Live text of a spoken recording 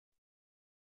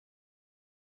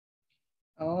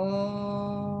गुरुर्ब्रह्मा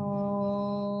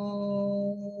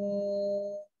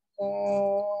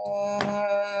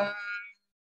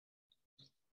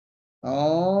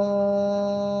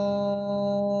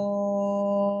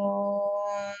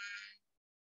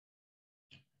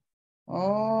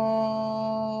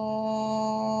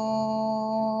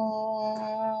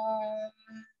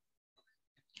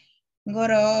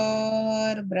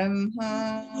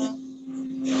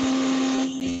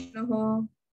विष्णुः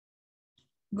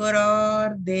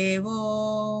गुरुर्देवो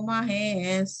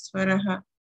महेश्वरः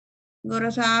गुरु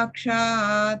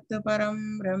साक्षात् परं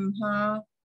ब्रह्मा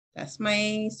तस्मै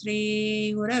श्री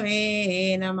गुरवे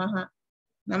नमः.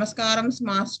 नमस्कारं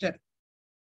मास्टर.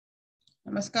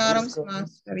 नमस्कारं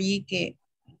मास्टर ఈకే.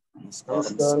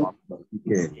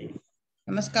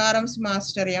 నమస్కారం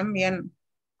మాస్టర్ ఎంఎన్.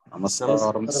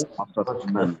 నమస్కారం మాస్టర్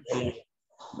ఎంఎన్.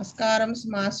 నమస్కారం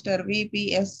మాస్టర్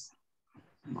విపిఎస్.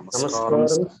 నమస్కారం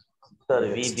మాస్టర్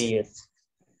విబిఎస్.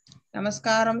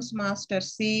 నమస్కారం మాస్టర్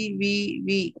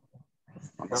సివివి.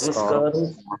 నమస్కారం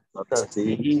మాస్టర్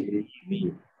సివివి.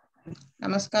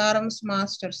 నమస్కారం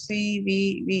మాస్టర్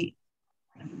సివివి.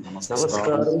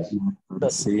 నమస్కారం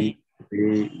మాస్టర్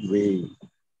సివివి.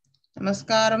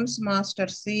 నమస్కారం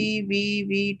master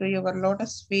CVV to your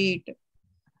lotus feet.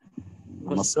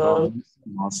 నమస్కారం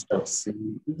master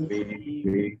CVV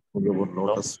to your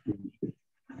lotus feet.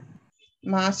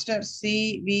 Master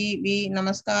CVV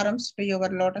నమస్కారం to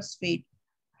your lotus feet.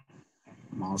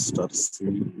 Master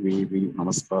CVV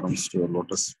నమస్కారం to your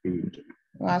lotus feet.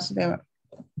 Vasudeva.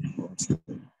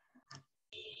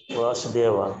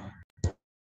 Vasudeva.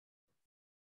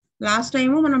 Last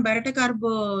time మనం బెరటా carb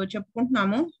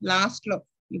చెప్పుకుంటున్నాము last లో.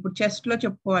 ఇప్పుడు chest లో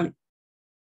చెప్పుకోవాలి.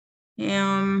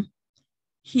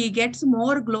 He gets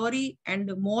more glory and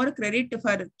more credit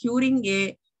for curing A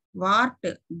వార్ట్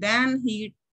than he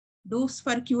dos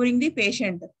for curing the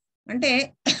patient. అంటే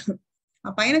ఆ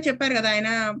పైన చెప్పారు కదా ఆయన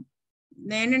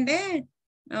ఏంటంటే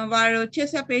వాడు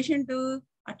వచ్చేసి ఆ పేషెంట్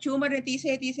ఆ ట్యూమర్ ని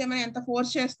తీసేయమని ఎంత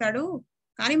ఫోర్స్ చేస్తాడు,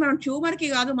 కానీ మనం ట్యూమర్ కి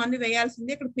కాదు మందు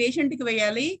వేయాల్సింది, ఇక్కడ పేషెంట్ కి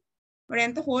వేయాలి. వాడు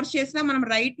ఎంత ఫోర్స్ చేసినా మనం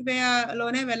రైట్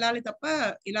వేలోనే వెళ్ళాలి తప్ప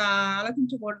ఇలా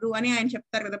ఆలోచించకూడదు అని ఆయన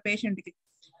చెప్తారు కదా పేషెంట్ కి.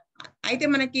 అయితే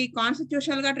మనకి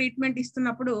కాన్స్టిట్యూషనల్ గా ట్రీట్మెంట్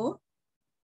ఇస్తున్నప్పుడు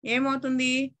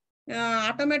ఏమవుతుంది,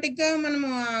 ఆటోమేటిక్ గా మనము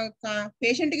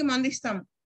పేషెంట్ కి మందు ఇస్తాము.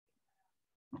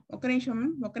 ఒక్క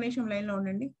నిమిషం లైన్ లో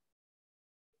ఉండండి.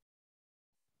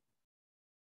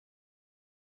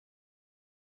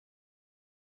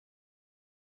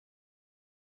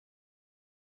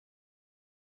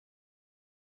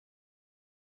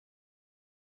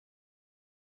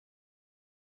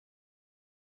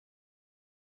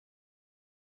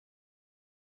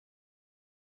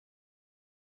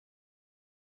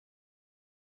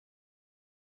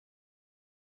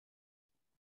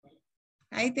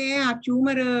 అయితే ఆ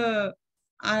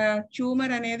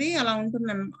ట్యూమర్ అనేది అలా ఉంటుంది.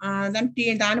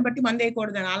 దాన్ని బట్టి మందు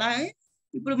వేయకూడదు. అలా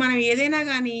ఇప్పుడు మనం ఏదైనా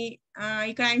కానీ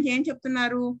ఇక్కడ ఆయన ఏం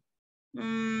చెప్తున్నారు,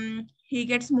 హీ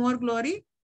గెట్స్ మోర్ గ్లోరీ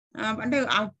అంటే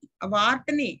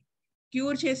వార్ట్ని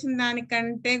క్యూర్ చేసిన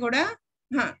దానికంటే కూడా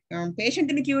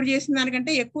పేషెంట్ ని క్యూర్ చేసిన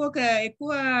దానికంటే ఎక్కువ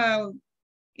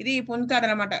ఇది పొందుతాడు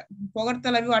అనమాట.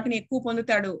 పొగడ్తలు అవి వాటిని ఎక్కువ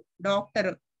పొందుతాడు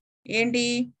డాక్టర్. ఏంటి,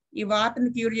 ఈ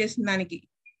వార్ట్ని క్యూర్ చేసిన దానికి.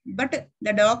 But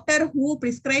the doctor who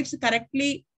prescribes correctly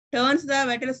turns the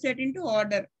vital state into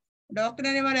order. Doctor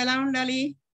అనేవాడు ఎలా ఉండాలి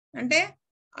అంటే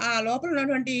ఆ లోపల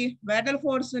ఉన్నటువంటి వైటల్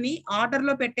ఫోర్స్ ని ఆర్డర్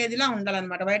లో పెట్టేదిలా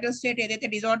ఉండాలన్నమాట. వైటల్ స్టేట్ ఏదైతే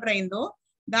డిజార్డర్ అయిందో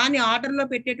దాన్ని ఆర్డర్ లో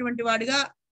పెట్టేటువంటి వాడిగా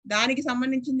దానికి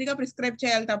సంబంధించిందిగా ప్రిస్క్రైబ్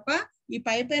చేయాలి తప్ప ఈ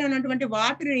పైన ఉన్నటువంటి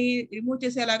వాటిని రిమూవ్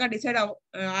చేసేలాగా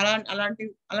అలాంటి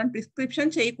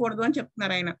ప్రిస్క్రిప్షన్ చేయకూడదు అని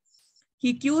చెప్తున్నారు ఆయన.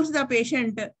 హీ క్యూర్స్ ద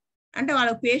పేషెంట్ అంటే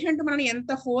వాళ్ళ పేషెంట్ మనం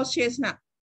ఎంత ఫోర్స్ చేసినా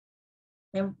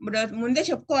ముందే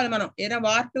చెప్పుకోవాలి. మనం ఏదైనా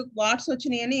వాట్స్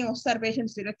వచ్చినాయి అని వస్తారు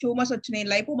పేషెంట్స్, ట్యూమర్స్ వచ్చినాయి,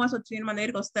 లైపోమాస్ వచ్చినాయి మన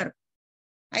దగ్గరికి వస్తారు.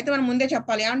 అయితే మనం ముందే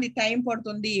చెప్పాలి, ఏమంటే టైం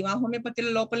పడుతుంది, ఆ హోమియోపతిలో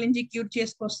లోపల నుంచి క్యూర్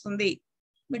చేసుకొస్తుంది,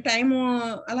 మీ టైము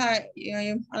అలా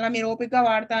మీరు ఓపికగా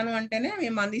వాడతాను అంటేనే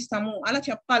మేము అందిస్తాము అలా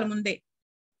చెప్పాలి ముందే.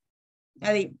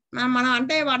 అది మనం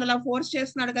అంటే వాడు అలా ఫోర్స్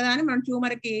చేస్తున్నాడు కదా అని మనం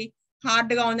ట్యూమర్ కి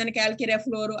హార్డ్ గా ఉందని క్యాల్కిరియా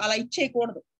ఫ్లోర్ అలా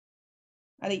ఇచ్చేయకూడదు.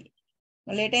 అది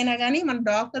లేట్ అయినా కానీ మన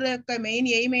డాక్టర్ యొక్క మెయిన్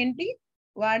ఎయిమ్ ఏంటి,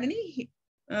 వాడిని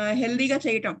హెల్దీగా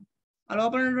చేయటం, ఆ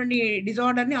లోపల ఉన్నటువంటి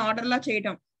డిజార్డర్ ని ఆర్డర్ లా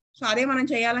చేయటం. సో అదే మనం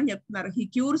చేయాలని చెప్తున్నారు. He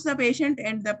cures the patient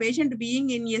and the patient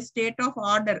being in a state of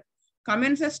order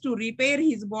commences to repair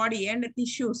his body and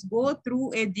tissues, go through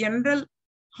a general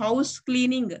house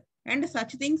cleaning and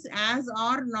such things as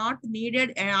are not needed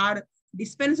are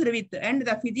dispensed with, and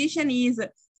the physician is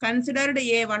considered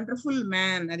a wonderful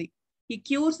man. Adi he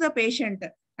cures the patient.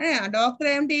 Doctor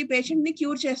ఏంటి patient ని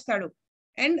cure చేస్తాడు.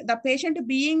 And the patient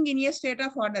being in a state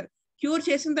of order, cure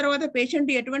చేసిన తర్వాత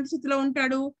patient ఎటువంటి స్థితిలో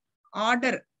ఉంటాడు?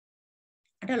 Order,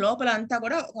 అంటే లోపల అంతా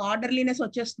కూడా ఒక ఆర్డర్లీనెస్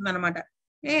వచ్చేస్తుంది అనమాట.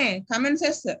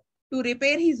 Commences to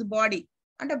repair his body,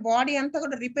 అంటే బాడీ అంతా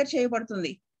కూడా రిపేర్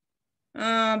చేయబడుతుంది.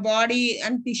 Body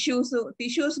and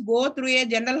tissues go through a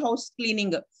general house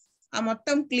cleaning. ఆ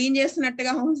మొత్తం క్లీన్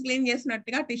చేసినట్టుగా, హౌస్ క్లీన్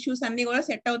చేసినట్టుగా టిష్యూస్ అన్ని కూడా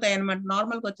సెట్ అవుతాయి అనమాట,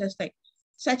 నార్మల్కి వచ్చేస్తాయి.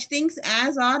 Such things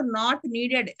as are not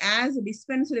needed as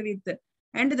dispensed with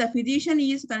and the physician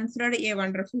is considered a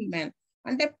wonderful man.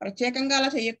 అంటే ప్రత్యేకంగా అలా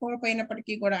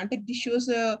చేయకపోయినప్పటికీ కూడా, అంటే టిష్యూస్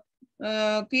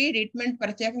కి ట్రీట్మెంట్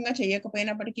ప్రత్యేకంగా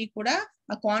చేయకపోయినప్పటికీ కూడా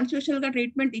ఆ కాన్స్టిట్యూషనల్ గా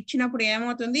ట్రీట్మెంట్ ఇచ్చినప్పుడు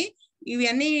ఏమవుతుంది,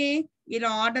 ఇవన్నీ ఇలా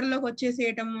ఆర్డర్ లోకి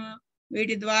వచ్చేసేయటము,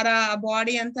 వీటి ద్వారా ఆ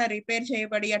బాడీ అంతా రిపేర్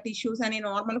చేయబడి ఆ టిష్యూస్ అని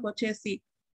నార్మల్కి వచ్చేసి,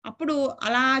 అప్పుడు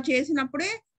అలా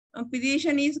చేసినప్పుడే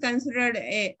ఫిజిషియన్ ఈజ్ కన్సిడర్డ్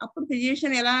అప్పుడు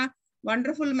ఫిజిషియన్ ఎలా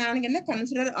వండర్ఫుల్ మ్యాన్ కింద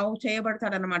కన్సిడర్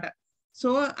చేయబడతాడు అనమాట. సో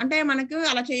అంటే మనకు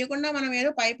అలా చేయకుండా మనం ఏదో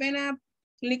పైపైన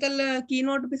క్లినికల్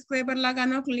కీనోట్ ప్రిస్క్రైబర్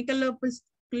లాగానో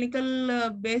క్లినికల్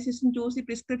బేసిస్ చూసి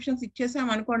ప్రిస్క్రిప్షన్స్ ఇచ్చేసాం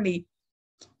అనుకోండి,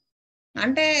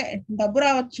 అంటే డబ్బు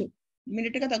రావచ్చు,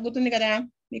 ఇమీడియట్ గా తగ్గుతుంది కదా.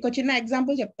 మీకు చిన్న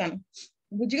ఎగ్జాంపుల్ చెప్తాను.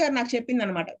 బుజ్జి గారు నాకు చెప్పింది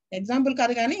అనమాట, ఎగ్జాంపుల్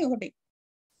కాదు కానీ ఒకటి.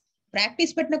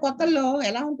 ప్రాక్టీస్ పెట్టిన కొత్తల్లో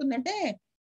ఎలా ఉంటుందంటే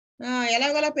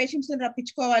ఎలాగోలా పేషెంట్స్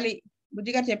రప్పించుకోవాలి,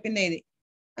 బుజ్జి గారు చెప్పింది ఇది.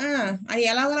 అది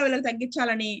ఎలాగోలా వీళ్ళకి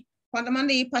తగ్గించాలని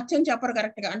కొంతమంది పచ్చని చెప్పరు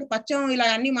కరెక్ట్ గా, అంటే పచ్చం ఇలా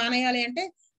అన్ని మానేయాలి అంటే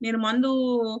నేను మందు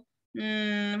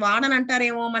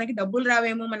వాడనంటారేమో, మనకి డబ్బులు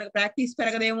రావేమో, మనకి ప్రాక్టీస్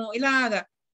పెరగదేమో, ఇలాగా.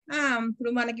 ఇప్పుడు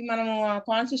మనము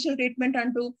కాన్స్టిట్యూషనల్ ట్రీట్మెంట్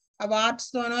అంటూ ఆ వార్ట్స్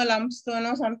తోనో లంప్స్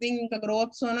తోనో సంథింగ్ ఇంకా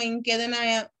గ్రోత్స్ తోనో ఇంకేదైనా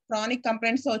క్రానిక్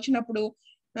కంప్లైంట్స్ వచ్చినప్పుడు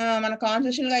మన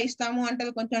కాన్స్టిట్యూషనల్ గా ఇస్తాము అంటే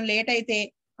కొంచెం లేట్ అయితే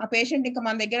ఆ పేషెంట్ ఇంకా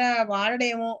మన దగ్గర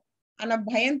వాడడేమో అన్న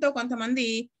భయంతో కొంతమంది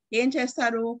ఏం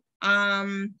చేస్తారు,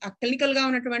 ఆ క్లినికల్ గా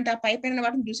ఉన్నటువంటి ఆ పైపైన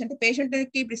వాటిని చూసి అంటే పేషెంట్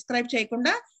కి ప్రిస్క్రైబ్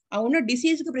చేయకుండా ఆ ఉన్న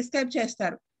డిసీజ్ కి ప్రిస్క్రైబ్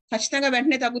చేస్తారు, ఖచ్చితంగా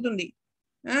వెంటనే తగ్గుతుంది.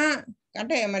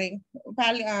 అంటే మరి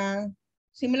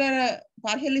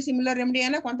పార్షియల్లీ సిమిలర్ రెమెడీ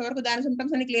అయినా కొంతవరకు దాని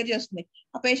సిమ్టమ్స్ అన్ని క్లియర్ చేస్తుంది.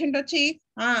 ఆ పేషెంట్ వచ్చి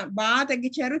బాగా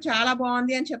తగ్గించారు, చాలా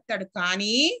బాగుంది అని చెప్తాడు.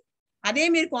 కానీ అదే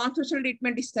మీరు కాన్స్టిట్యూషనల్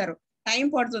ట్రీట్మెంట్ ఇస్తారు, టైం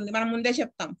పడుతుంది, మనం ముందే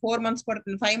చెప్తాం 4 months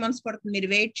పడుతుంది, 5 months పడుతుంది, మీరు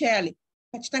వెయిట్ చేయాలి,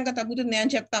 ఖచ్చితంగా తగ్గుతుంది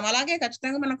అని చెప్తాం. అలాగే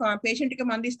ఖచ్చితంగా మనం పేషెంట్ కి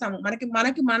మందిస్తాము,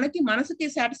 మనకి మనసుకి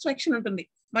సాటిస్ఫాక్షన్ ఉంటుంది,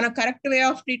 మనం కరెక్ట్ వే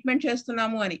ఆఫ్ ట్రీట్మెంట్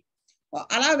చేస్తున్నాము అని.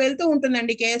 అలా వెళ్తూ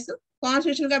ఉంటుందండి కేసు,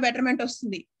 కాన్స్టిట్యూషనల్ గా బెటర్మెంట్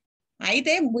వస్తుంది.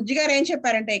 అయితే బుజ్జి గారు ఏం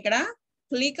చెప్పారంటే ఇక్కడ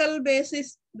క్లినికల్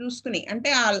బేసిస్ చూసుకుని, అంటే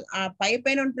ఆ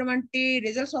పైన ఉన్నటువంటి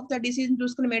రిజల్ట్స్ ఆఫ్ ద డిసీజ్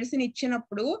చూసుకుని మెడిసిన్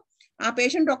ఇచ్చినప్పుడు ఆ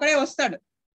పేషెంట్ ఒకడే వస్తాడు.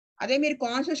 అదే మీరు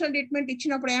కాన్స్టిట్యూషనల్ ట్రీట్మెంట్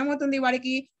ఇచ్చినప్పుడు ఏమవుతుంది,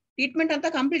 వాడికి ట్రీట్మెంట్ అంతా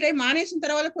కంప్లీట్ అయ్యి మానేసిన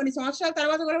తర్వాత కొన్ని సంవత్సరాల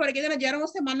తర్వాత కూడా వాడికి ఏదైనా జ్వరం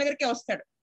వస్తే మన దగ్గరికే వస్తాడు,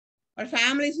 వాడి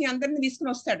ఫ్యామిలీస్ ని అందరినీ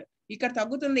తీసుకుని వస్తాడు, ఇక్కడ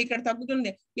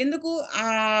తగ్గుతుంది. ఎందుకు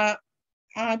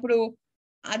ఇప్పుడు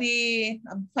అది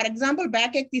ఫర్ ఎగ్జాంపుల్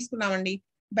బ్యాక్ ఏక్ తీసుకున్నామండి.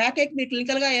 బ్యాక్ ఏక్ ని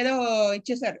క్లినికల్ గా ఏదో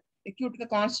ఇచ్చేసారు, అక్యూట్ గా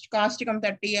కాస్టికం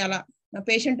 30 అలా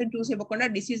పేషెంట్ చూసి ఇవ్వకుండా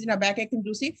డిసీజ్ నా బ్యాక్ ఏక్ ని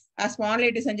చూసి ఆ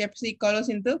స్పాండిలైటిస్ అని చెప్పేసి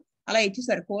కోలోసింత్ అలా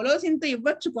ఇచ్చేసారు. కోలోసింత్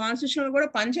ఇవ్వచ్చు, కాన్స్టిట్యూషన్ కూడా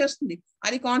పనిచేస్తుంది,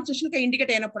 అది కాన్స్టిట్యూషన్ గా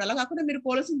ఇండికేట్ అయినప్పుడు. అలా కాకుండా మీరు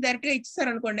కోలోసింత్ డైరెక్ట్ గా ఇచ్చేసారు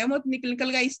అనుకోండి, ఏమవుతుంది,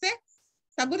 క్లినికల్ గా ఇస్తే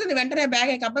తగ్గుతుంది వెంటనే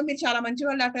బ్యాక్ ఏక్. అబ్బా మీరు చాలా మంచి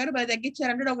వాళ్ళు డాక్టర్ గారు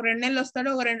తగ్గించారంటే ఒక 2 నెలలు వస్తాడు,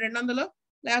 ఒక 200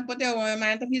 లేకపోతే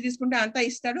ఎంత ఫీజు తీసుకుంటే అంతా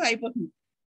ఇస్తాడు, అయిపోతుంది.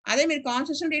 అదే మీరు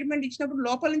కాన్స్టిట్యూషనల్ ట్రీట్మెంట్ ఇచ్చినప్పుడు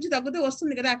లోపల నుంచి తగ్గుతూ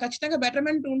వస్తుంది కదా, ఖచ్చితంగా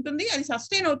బెటర్మెంట్ ఉంటుంది, అది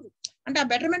సస్టైన్ అవుతుంది, అంటే ఆ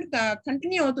బెటర్మెంట్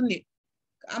కంటిన్యూ అవుతుంది,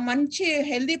 మంచి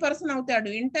హెల్దీ పర్సన్ అవుతాడు,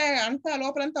 అంతా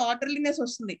లోపలంతా ఆర్డర్లీనెస్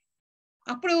వస్తుంది.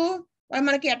 అప్పుడు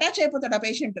మనకి అటాచ్ అయిపోతాడు ఆ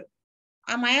పేషెంట్,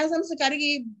 ఆ మయాజమ్స్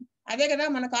కరిగి. అదే కదా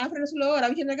మన కాన్ఫరెన్స్ లో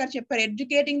రవిచంద్ర గారు చెప్పారు,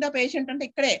 ఎడ్యుకేటింగ్ ద పేషెంట్ అంటే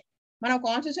ఇక్కడే మనం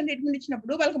కాన్స్టిట్యూషన్ ట్రీట్మెంట్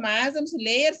ఇచ్చినప్పుడు వాళ్ళకి మయాజమ్స్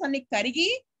లేయర్స్ అన్ని కరిగి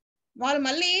వాళ్ళు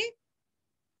మళ్ళీ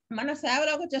మన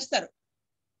సేవలోకి వచ్చేస్తారు.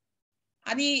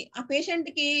 అది ఆ పేషెంట్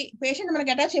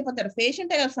మనకి అటాచ్ అయిపోతారు,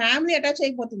 పేషెంట్ ఫ్యామిలీ అటాచ్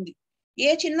అయిపోతుంది. ఏ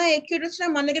చిన్న ఎక్యూట్ వచ్చినా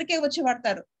మన దగ్గరికే వచ్చి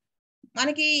పడతారు.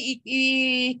 మనకి ఈ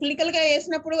క్లినికల్ గా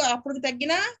వేసినప్పుడు అప్పుడు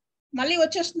తగ్గినా మళ్ళీ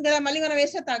వచ్చేస్తుంది కదా, మళ్ళీ మనం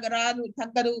వేస్తే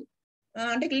తగ్గదు,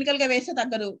 అంటే క్లినికల్ గా వేస్తే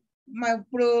తగ్గదు.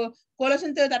 ఇప్పుడు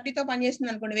కోలోసింత్ 30తో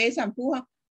పనిచేస్తుంది అనుకోండి, వేసాం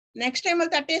నెక్స్ట్ టైం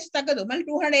మళ్ళీ 30 వేసి తగ్గదు, మళ్ళీ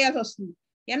 200 వేయాల్సి వస్తుంది.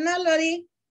 ఎన్నాళ్ళు అది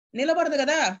నిలబడదు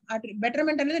కదా, ఆ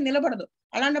బెటర్మెంట్ అనేది నిలబడదు.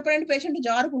 అలాంటప్పుడు ఏంటి పేషెంట్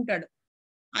జారుకుంటాడు.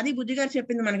 అది బుజ్జి గారు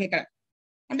చెప్పింది మనకి ఇక్కడ.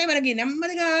 అంటే మనకి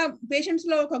నెమ్మదిగా పేషెంట్స్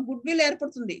లో ఒక గుడ్ విల్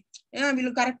ఏర్పడుతుంది,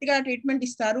 వీళ్ళు కరెక్ట్ గా ట్రీట్మెంట్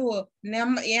ఇస్తారు,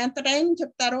 ఎంత టైం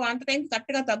చెప్తారో అంత టైం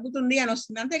కరెక్ట్ గా తగ్గుతుంది అని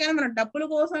వస్తుంది. అంతేగాని మన డబ్బుల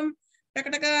కోసం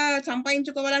టకటక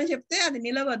సంపాదించుకోవాలని చెప్తే అది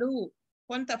నిలవదు.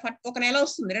 ఒక నెల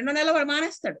వస్తుంది, 2వ నెల వాడు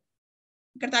మానేస్తాడు,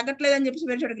 ఇక్కడ తగ్గట్లేదని చెప్పేసి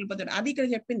వేరే చోటుకి వెళ్ళిపోతాడు. అది ఇక్కడ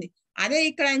చెప్పింది. అదే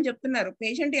ఇక్కడ ఆయన చెప్తున్నారు,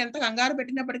 పేషెంట్ ఎంత కంగారు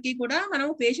పెట్టినప్పటికీ కూడా మనం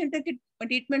పేషెంట్ కి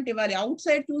ట్రీట్మెంట్ ఇవ్వాలి, అవుట్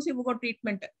సైడ్ చూసి ఇవ్వకూడదు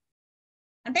ట్రీట్మెంట్.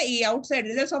 అంటే ఈ out side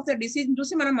results of the disease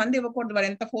చూసి మనం మందు ఇవ్వకూడదు, వారు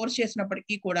ఎంత ఫోర్స్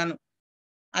చేసినప్పటికీ కూడాను.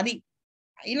 అది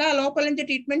ఇలా లోపల నుంచి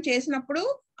ట్రీట్మెంట్ చేసినప్పుడు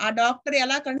ఆ డాక్టర్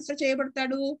ఎలా కన్సిడర్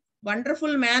చేయబడతాడు?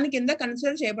 వండర్ఫుల్ మ్యాన్ కింద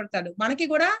కన్సిడర్ చేయబడతాడు. మనకి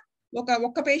కూడా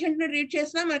ఒక్క పేషెంట్ ని ట్రీట్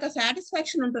చేసినా మనకు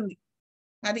సాటిస్ఫాక్షన్ ఉంటుంది.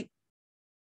 అది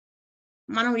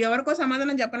మనం ఎవరికో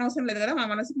సమాధానం చెప్పనవసరం లేదు కదా, మన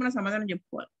మనసుకు మనం సమాధానం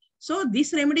చెప్పుకోవాలి. So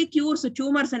this remedy cures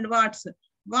tumours and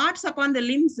what's upon the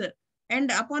limbs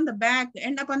and upon the back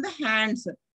and upon the hands.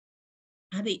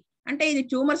 అది అంటే ఇది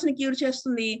ట్యూమర్స్ ని క్యూర్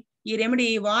చేస్తుంది, ఈ రెమెడీ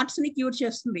వాట్స్ ని క్యూర్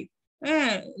చేస్తుంది.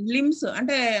 లిమ్స్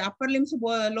అంటే అప్పర్ లిమ్స్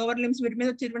లోవర్ లిమ్స్ వీటి మీద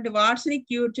వచ్చేటువంటి వాట్స్ ని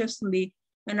క్యూర్ చేస్తుంది,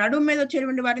 నడుము మీద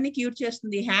వచ్చేటువంటి వాటిని క్యూర్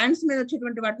చేస్తుంది, హ్యాండ్స్ మీద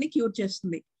వచ్చేటువంటి వాటిని క్యూర్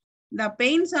చేస్తుంది. The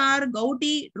pains are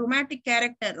gouty, rheumatic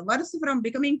character, worse from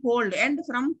becoming cold and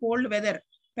from cold weather,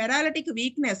 paralytic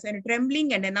weakness and trembling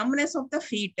and numbness of the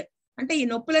feet. అంటే ఈ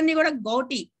నొప్పులన్నీ కూడా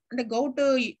గౌటీ అంటే గౌట్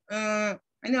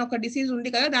అనే ఒక డిసీజ్ ఉంది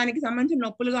కదా, దానికి సంబంధించిన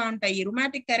నొప్పులుగా ఉంటాయి.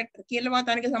 రుమాటిక్ క్యారెక్టర్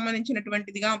కీళ్ళవాతానికి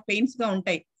సంబంధించినటువంటిదిగా పెయిన్స్ గా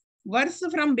ఉంటాయి. వర్స్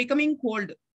ఫ్రమ్ బికమింగ్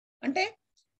కోల్డ్ అంటే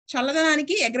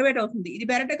చల్లదనానికి అగ్రవేట్ అవుతుంది. ఇది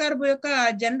బెరటా కార్బ్ యొక్క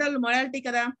జనరల్ మొడాలిటీ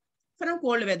కదా. From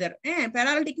cold weather,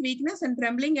 paralytic weakness and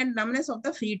trembling and numbness of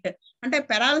the feet అంటే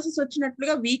పెరాలసిస్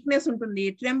వచ్చినట్లుగా వీక్నెస్ ఉంటుంది,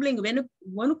 ట్రెంబ్లింగ్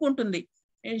వణుకుంటుంది,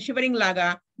 షివరింగ్ లాగా,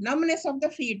 నమ్నెస్ ఆఫ్ ద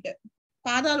ఫీట్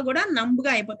పాదాలు కూడా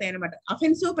నంబుగా అయిపోతాయి అనమాట.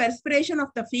 Offensive perspiration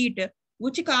of the feet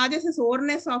which causes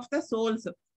soreness of the soles,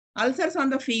 ulcers on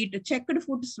the feet, checked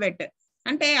foot sweat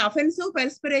అంటే offensive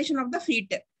perspiration of the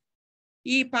feet.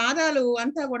 ఈ పాదాలు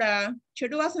అంతా కూడా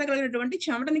చెడు వాసన కలిగినటువంటి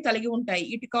చెమటని కలిగి ఉంటాయి.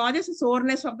 It causes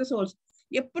soreness of the souls.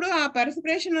 ఎప్పుడు ఆ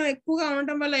పెర్స్పిరేషన్ ఎక్కువగా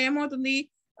ఉండటం వల్ల ఏమవుతుంది,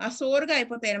 ఆ సోర్గా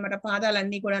అయిపోతాయి అనమాట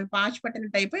పాదాలన్నీ కూడా, పాచి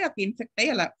పట్టినట్టు అయిపోయి అక్కడ ఇన్ఫెక్ట్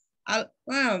అయ్యి అలా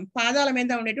పాదాల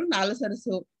మీద ఉండేటువంటి అల్సర్స్,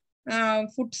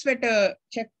 ఫుట్ స్వెట్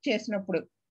చెక్ చేసినప్పుడు,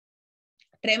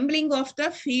 ట్రెంబ్లింగ్ ఆఫ్ ద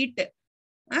ఫీట్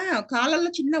కాళ్ళల్లో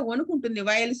చిన్న వణుకుంటుంది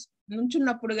వైల్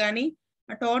నుంచున్నప్పుడు కానీ,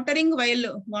 టోటరింగ్ వైల్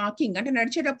వాకింగ్ అంటే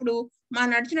నడిచేటప్పుడు మా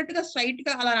నడిచినట్టుగా స్ట్రైట్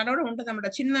గా అలా నడవడం ఉంటుంది అనమాట,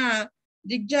 చిన్న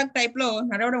జిగ్జాగ్ టైప్ లో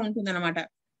నడవడం ఉంటుంది అనమాట.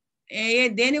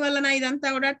 దేని వలన ఇదంతా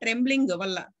కూడా ట్రెంబ్లింగ్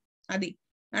వల్ల. అది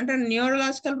అంటే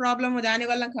న్యూరలాజికల్ ప్రాబ్లమ్ దాని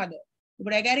వల్ల కాదు.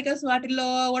 ఇప్పుడు ఎగారికస్ వాటిల్లో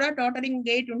కూడా టోటరింగ్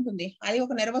గైట్ ఉంటుంది, అది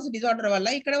ఒక నర్వస్ డిజార్డర్ వల్ల.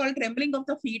 ఇక్కడ వాళ్ళు ట్రెంబ్లింగ్ ఆఫ్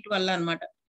ద ఫీట్ వల్ల అనమాట.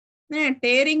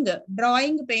 Tearing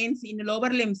drawing pains in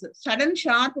lower limbs, sudden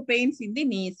sharp pains in the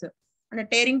knees అంటే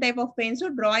tearing type of pains,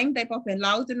 drawing type of pain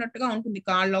లాగుతున్నట్టుగా ఉంటుంది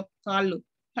కాళ్ళు,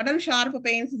 sudden sharp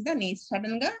pains in the knees,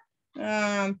 sudden గా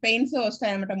pains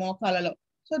వస్తాయి అనమాట మోకాలలో.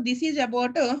 So this is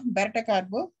about బెరటా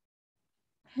carb.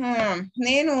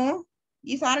 నేను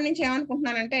ఈసారి నుంచి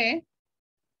ఏమనుకుంటున్నానంటే,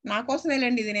 నా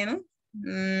కోసమేలేండి ఇది, నేను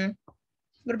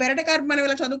ఇప్పుడు బెరటా కార్బ్ మనం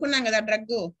ఇలా చదువుకున్నాం కదా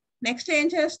డ్రగ్, నెక్స్ట్ ఏం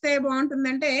చేస్తే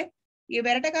బాగుంటుందంటే ఈ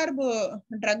బెరటా కార్బ్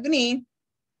డ్రగ్ ని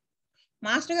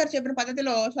మాస్టర్ గారు చెప్పిన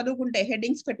పద్ధతిలో చదువుకుంటే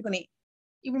హెడ్డింగ్స్ పెట్టుకుని,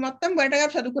 ఇప్పుడు మొత్తం బెరటా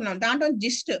కార్బ్ చదువుకున్నాం, దాంట్లో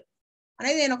జిస్ట్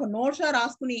అనేది నేను ఒక నోట్స్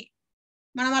రాసుకుని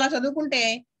మనం అలా చదువుకుంటే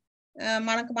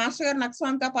మనకు మాస్టర్ గారు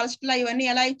నక్స్వాంక పల్స్ట్లా ఇవన్నీ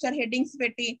ఎలా ఇచ్చారు హెడ్డింగ్స్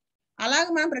పెట్టి, అలాగే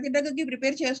మనం ప్రతి డ్రగ్కి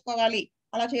ప్రిపేర్ చేసుకోవాలి.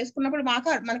 అలా చేసుకున్నప్పుడు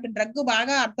మనకి డ్రగ్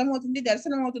బాగా అర్థమవుతుంది,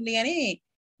 దర్శనం అవుతుంది అని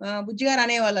బుజ్జిగారు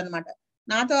అనేవాళ్ళు అనమాట.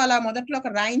 నాతో అలా మొదట్లో ఒక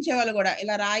రాయించేవాళ్ళు కూడా,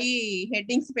 ఇలా రాయి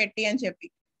హెడ్డింగ్స్ పెట్టి అని చెప్పి.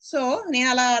 సో నేను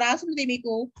అలా రాసింది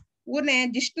మీకు ఊరినే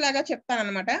జిస్ట్ లాగా చెప్తాను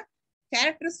అనమాట.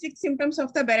 Characteristic symptoms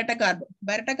of the బెరటా carb.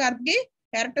 బెరటా carb కి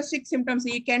క్యారెక్టరిస్టిక్ సిమ్టమ్స్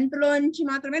ఈ కెంట్ లో నుంచి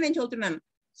మాత్రమే నేను చదువుతున్నాను.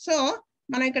 సో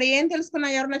మనం ఇక్కడ ఏం తెలుసుకున్నా,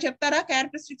 ఎవరన్నా చెప్తారా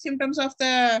characteristic symptoms of the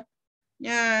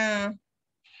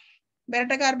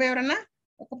బెరటా carb? ఎవరన్నా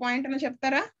ఒక పాయింట్ అన్న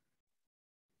చెప్తారా?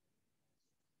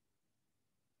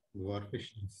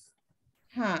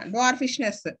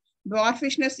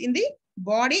 డ్వార్ఫిష్నెస్ in the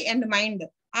body and mind.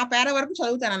 ఆ పేరా వరకు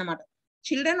చదువుతాను అనమాట.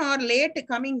 Children are late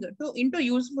coming to into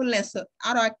usefulness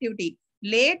are activity,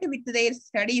 late with their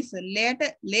studies,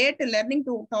 late learning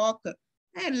to talk,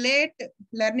 late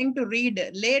learning to read,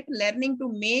 late learning to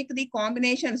make the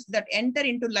combinations that enter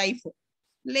into life,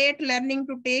 late learning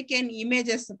to take in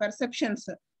images, perceptions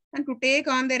and to take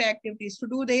on their activities, to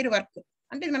do their work.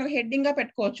 అంటే మనం heading గా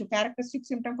పెట్టుకోవచ్చు. Characteristic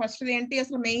symptom first ఏంటి,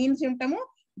 అసలు main symptom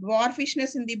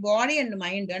డ్వార్ఫిష్నెస్ in the body and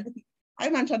mind, అంటే అది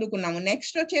మనం చదువుకున్నాము.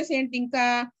 Next వచ్చేసి ఏంటి, ఇంకా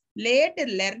లేట్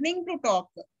లెర్నింగ్ టు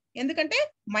టాక్, ఎందుకంటే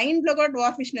మైండ్ లో కూడా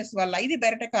డ్వార్ఫిష్నెస్ వల్ల. ఇది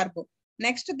బెరటా కార్బ్.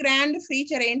 నెక్స్ట్ గ్రాండ్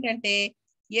ఫీచర్ ఏంటంటే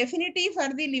affinity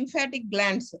for the lymphatic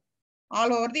glands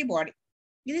all over the body.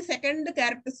 ఇది second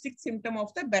characteristic symptom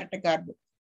of the బెరటా carb.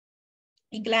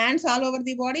 ఈ glands all over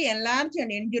the body enlarge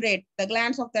and indurate, the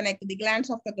glands of the neck, the glands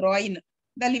of the groin,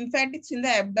 the lymphatics in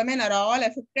the abdomen are all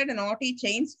affected, knotty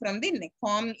chains from the neck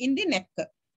form in the neck.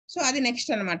 So adi next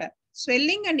anamata.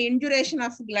 Swelling and induration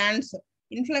of glands,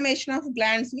 inflammation of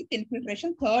glands with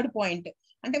infiltration, third point.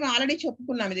 అంటే మనం already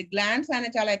చెప్పుకున్నాం, ఇది glands అనే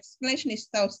చాలా explanation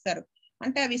ఇస్తా వస్తారు.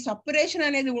 అంటే అవి సపరేషన్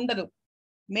అనేది ఉండదు.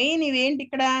 మెయిన్ ఇవేంటి,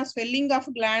 ఇక్కడ స్వెల్లింగ్ ఆఫ్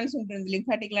గ్లాండ్స్ ఉంటుంది,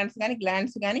 లింఫాటిక్ గ్లాండ్స్ కానీ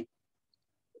గ్లాండ్స్ కానీ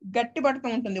గట్టి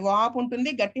పడతం ఉంటుంది, వాపు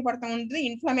ఉంటుంది, గట్టి పడతం ఉంటుంది,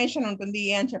 ఇన్ఫ్లమేషన్ ఉంటుంది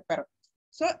అని చెప్పారు.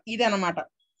 సో ఇది అన్నమాట.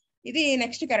 ఇది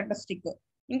నెక్స్ట్ క్యారెక్టరిస్టిక్.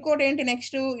 ఇంకోటి ఏంటి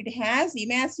next, it has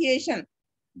ఇమాసియేషన్,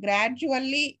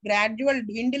 gradual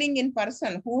dwindling in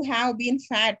person who have been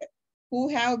fat, who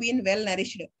have been well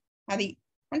nourished. అది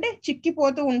అంటే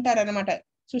చిక్కిపోతూ ఉంటారు అనమాట,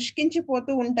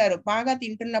 శుష్కించిపోతూ ఉంటారు బాగా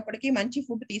తింటున్నప్పటికీ, మంచి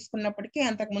ఫుడ్ తీసుకున్నప్పటికీ,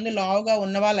 అంతకుముందు లావుగా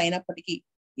ఉన్న వాళ్ళు అయినప్పటికీ.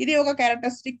 ఇది ఒక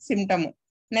క్యారెక్టరిస్టిక్ సిమ్టమ్.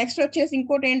 నెక్స్ట్ వచ్చేసి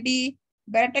ఇంకోటి ఏంటి,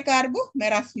 బెరటా కార్బ్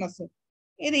మెరాస్మస్.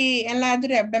 ఇది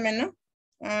ఎన్లార్జ్డ్ అబ్డమెన్.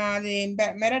 అది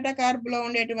బెరటా కార్బ్ లో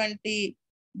ఉండేటువంటి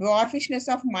డ్వార్ఫిష్నెస్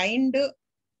ఆఫ్ మైండ్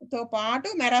తో పాటు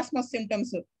మెరాస్మస్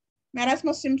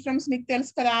సిమ్టమ్స్ మీకు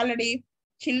తెలుసు కదా already.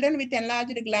 Children with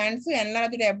enlarged glands,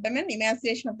 enlarged abdomen,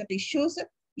 ఇమాసియేషన్ of the tissues,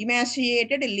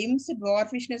 ఇమాసియేటెడ్ limbs,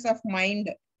 డ్వార్ఫిష్నెస్ of mind,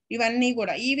 ఇవన్నీ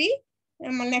కూడా ఇవి.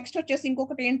 నెక్స్ట్ వచ్చేసి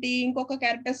ఇంకొకటి ఏంటి, ఇంకొక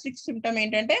క్యారెక్టరిస్టిక్ సిమ్టమ్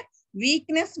ఏంటంటే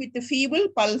weakness with feeble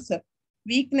pulse.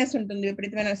 Weakness ఉంటుంది,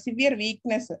 విపరీతమైన severe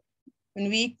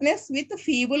weakness with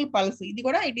feeble pulse. ఇది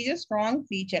కూడా it is a strong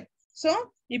feature. So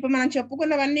ఇప్పుడు మనం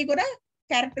చెప్పుకున్నవన్నీ కూడా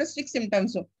క్యారెక్టరిస్టిక్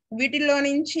సిమ్టమ్స్. వీటిల్లో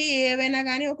నుంచి ఏవైనా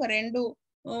కానీ ఒక 2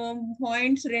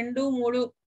 పాయింట్స్, 2-3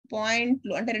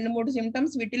 పాయింట్లు అంటే 2-3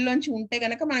 సిమ్టమ్స్ వీటిల్లోంచి ఉంటే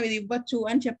గనక మనం ఇది ఇవ్వచ్చు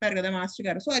అని చెప్పారు కదా మాస్టర్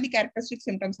గారు. సో అది క్యారెక్టరిస్టిక్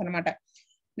సిమ్టమ్స్ అనమాట.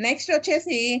 నెక్స్ట్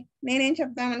వచ్చేసి నేనేం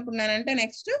చెప్దాం అనుకున్నానంటే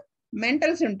next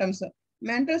mental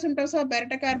symptoms of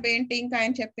బెరటా carb ఏంటి, ఇంకా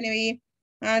ఆయన చెప్పినవి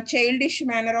childish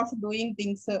manner of doing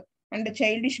things. And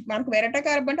childish, మనకు బెరటా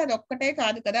కార్బ్ అంటే అది ఒక్కటే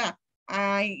కాదు కదా,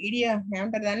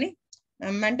 ఏమంటారు దాన్ని,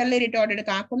 మెంటల్లీ రిటార్డెడ్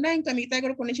కాకుండా ఇంకా మిగతా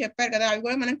కూడా కొన్ని చెప్పారు కదా, అవి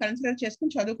కూడా మనం కన్సిడర్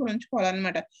చేసుకుని చదువుకుని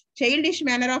ఉంచుకోవాలన్నమాట. Childish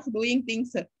manner of doing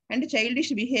things and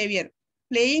childish behaviour,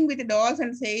 playing with dolls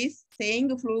and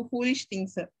saying foolish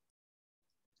things.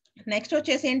 Next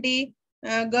వచ్చేసి ఏంటి,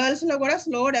 గర్ల్స్ లో కూడా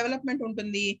స్లో డెవలప్మెంట్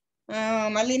ఉంటుంది.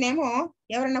 మళ్ళీనేమో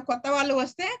ఎవరైనా కొత్త వాళ్ళు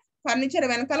వస్తే ఫర్నిచర్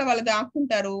వెనకాల వాళ్ళు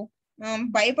దాక్కుంటారు,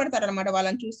 భయపడతారు అనమాట,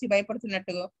 వాళ్ళని చూసి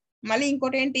భయపడుతున్నట్టుగా. మళ్ళీ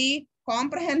ఇంకోటి ఏంటి,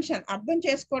 కాంప్రహెన్షన్, అర్థం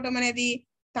చేసుకోవడం అనేది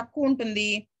తక్కువ ఉంటుంది.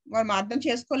 వాళ్ళు అర్థం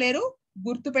చేసుకోలేరు,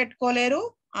 గుర్తు పెట్టుకోలేరు,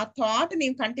 ఆ థాట్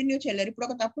నేను కంటిన్యూ చేయలేరు. ఇప్పుడు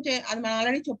ఒక తప్పు అది మనం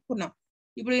ఆల్రెడీ చెప్పుకున్నాం.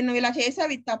 ఇప్పుడు నువ్వు ఇలా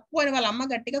చేసావు, ఇది తప్పు అని వాళ్ళ అమ్మ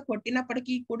గట్టిగా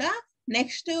కొట్టినప్పటికీ కూడా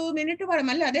నెక్స్ట్ మినిట్ వాడు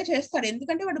మళ్ళీ అదే చేస్తాడు.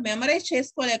 ఎందుకంటే వాడు మెమరైజ్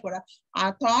చేసుకోలేక కూడా, ఆ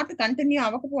థాట్ కంటిన్యూ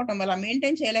అవ్వకపోవటం వల్ల,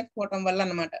 మెయింటైన్ చేయలేకపోవటం వల్ల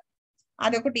అనమాట.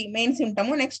 అదొకటి main symptom.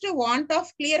 Next want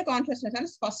of clear consciousness, అంటే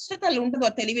స్పష్టత ఉంటుంది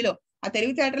ఆ తెలివిలో, ఆ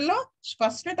తెలివితేటల్లో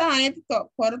స్పష్టత అనేది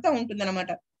కొరత ఉంటుంది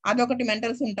అనమాట. అదొకటి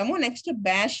mental symptom. Next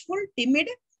బ్యాష్ఫుల్,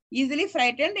 timid, easily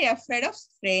frightened, afraid of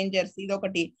strangers,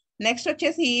 ఇదొకటి. నెక్స్ట్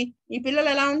వచ్చేసి ఈ పిల్లలు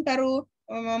ఎలా ఉంటారు,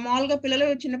 మామూలుగా పిల్లలు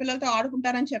చిన్న పిల్లలతో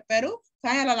ఆడుకుంటారని చెప్పారు,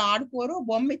 కానీ అలా ఆడుకోరు,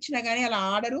 బొమ్మ ఇచ్చినా కానీ అలా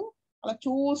ఆడరు, అలా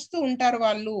చూస్తూ ఉంటారు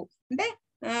వాళ్ళు. అంటే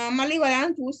మళ్ళీ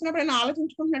వాళ్ళు చూస్తున్నప్పుడు ఏమైనా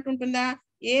ఆలోచించుకుంటున్నట్టు ఉంటుందా,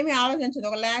 ఏమి ఆలోచించదు,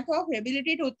 ఒక lack of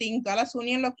ability to think, అలా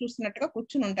శూన్యంలోకి చూస్తున్నట్టుగా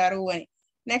కూర్చుని ఉంటారు అని.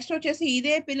 నెక్స్ట్ వచ్చేసి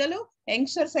ఇదే పిల్లలు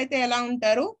యంగ్స్టర్స్ అయితే ఎలా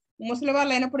ఉంటారు, ముసలి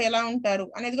వాళ్ళు అయినప్పుడు ఎలా ఉంటారు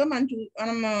అనేది కూడా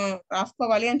మనం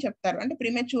రాసుకోవాలి అని చెప్తారు. అంటే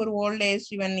premature old age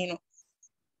ఇవన్నీను.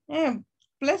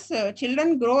 Plus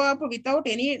children grow up without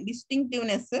any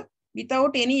distinctiveness,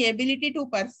 without any ability to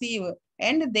perceive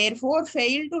and there four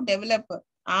fail to develop,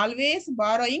 always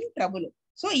borrowing trouble.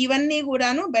 So ఇవన్నీ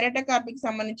కూడాను బెరటా కార్బ్ కి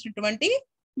సంబంధించినటువంటి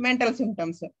మెంటల్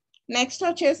సిమ్టమ్స్. నెక్స్ట్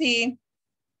వచ్చేసి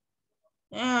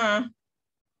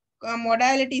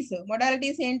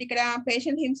మొడాలిటీస్ ఏంటి ఇక్కడ,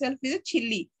 patient himself is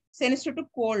chilli, sensitive to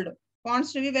cold,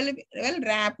 wants to be well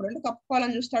wrapped, అంటే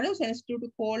కప్పుకోవాలని చూస్తాడు, sensitive to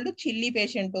cold, chilli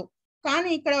patient. కానీ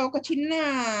ఇక్కడ ఒక చిన్న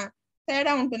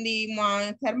తేడా ఉంటుంది మా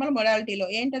థర్మల్ మొడాలిటీలో.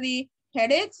 ఏంటది,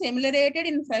 headaches ఎమిలరేటెడ్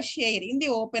in fresh air in the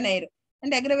open air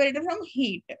and aggravated from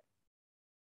heat.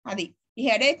 అది ఈ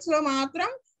హెడేక్స్ లో మాత్రం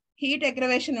హీట్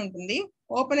అగ్రవేషన్ ఉంటుంది,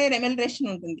 ఓపెన్ ఎయిర్ ఎమిలరేషన్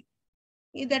ఉంటుంది.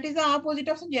 That is the opposite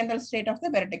of the general state of the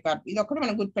బెరటా carb. ఇది ఒకటి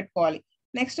మనం గుర్తుపెట్టుకోవాలి.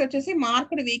 నెక్స్ట్ వచ్చేసి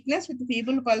marked weakness with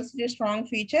feeble pulse, strong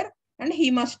feature and he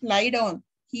must lie down,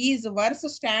 he is verse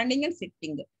standing and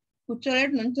sitting,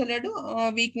 కూర్చోలేడు నుంచోలేడు,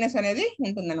 weakness అనేది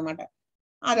ఉంటుంది అనమాట.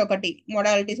 అదొకటి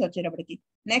modalities వచ్చేటప్పటికి.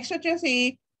 నెక్స్ట్ వచ్చేసి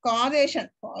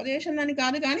కాజేషన్ అని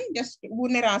కాదు కానీ జస్ట్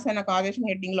ఊరినే రాసాను కాజేషన్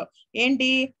హెడ్డింగ్ లో. ఏంటి,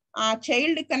 ఆ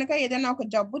చైల్డ్ కనుక ఏదైనా ఒక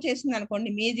జబ్బు చేసింది అనుకోండి,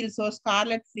 మీజిల్స్,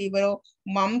 స్కార్లెట్ ఫీవర్,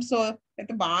 మమ్స్,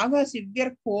 లేకపోతే బాగా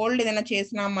సివియర్ కోల్డ్ ఏదైనా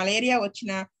చేసినా, మలేరియా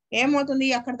వచ్చినా ఏమవుతుంది,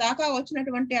 అక్కడ దాకా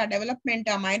వచ్చినటువంటి ఆ డెవలప్మెంట్,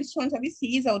 ఆ మైల్ స్టోన్స్ అవి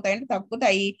సీజ్ అవుతాయి, అంటే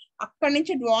తగ్గుతాయి. అక్కడి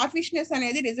నుంచి డ్వార్ఫిష్నెస్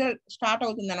అనేది రిజల్ట్ స్టార్ట్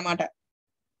అవుతుంది అనమాట.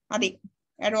 అది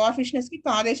ఆ డ్వార్ఫిష్నెస్ కి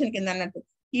కాజేషన్ కింద అన్నట్టు.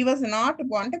 హీ వాజ్ నాట్,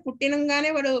 అంటే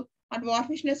పుట్టినంగానే వాడు ఆ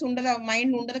డ్వార్ఫిష్నెస్ ఉండదు,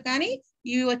 మైండ్ ఉండదు, కానీ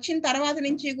ఇవి వచ్చిన తర్వాత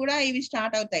నుంచి కూడా ఇవి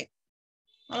స్టార్ట్ అవుతాయి.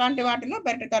 అలాంటి వాటిలో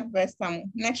బెరటా కార్బ్ వేస్తాము.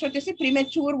 నెక్స్ట్ వచ్చేసి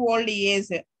ప్రీమెచ్యూర్ ఓల్డ్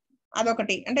ఏజ్,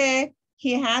 అదొకటి. అంటే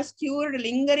he has cured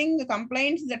lingering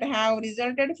complaints that have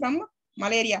resulted from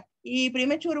malaria. ఈ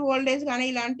ప్రీమెచ్యూర్ ఓల్డ్ ఏజ్ కానీ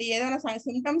ఇలాంటి ఏదైనా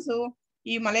సిమ్టమ్స్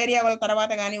ఈ మలేరియా వాళ్ళ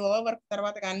తర్వాత కానీ, ఓవర్ వర్క్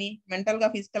తర్వాత కానీ, మెంటల్ గా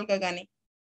ఫిజికల్ గా కానీ,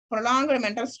 ప్రొలాంగ్డ్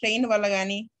మెంటల్ స్ట్రెయిన్ వల్ల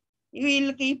కానీ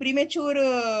వీళ్ళకి ప్రీమెచ్యూర్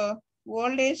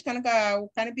ఓల్డ్ ఏజ్ కనుక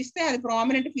కనిపిస్తే అది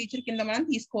ప్రామినెంట్ ఫీచర్ కింద మనం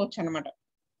తీసుకోవచ్చు అనమాట.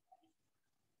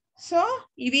 సో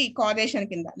ఇవి కాజేషన్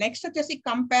కింద. నెక్స్ట్ వచ్చేసి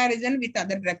కంపారిజన్ విత్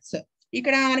అదర్ డ్రగ్స్.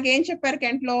 ఇక్కడ మనకి ఏం చెప్పారు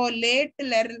కెంట్ లో, లేట్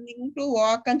లెర్నింగ్ టు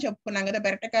వాక్ అని చెప్పుకున్నాం కదా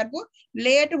బెరటా కార్బ్.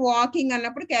 లేట్ వాకింగ్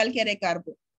అన్నప్పుడు క్యాల్కేరే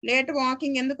కార్బ్. లేట్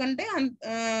వాకింగ్ ఎందుకంటే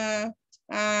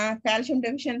కాల్షియం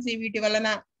డెఫిషియన్సీ వీటి వలన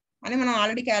అని మనం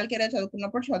ఆల్రెడీ క్యాల్కేరియా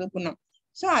చదువుకున్నాం.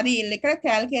 సో అది ఇక్కడ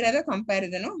calcarea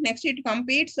comparison. Next it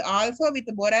competes also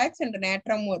with borax and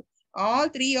నాట్రమూర్. All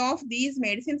three of these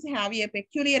medicines have a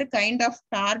peculiar kind of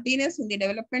tardiness in the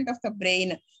development of the brain,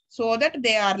 so that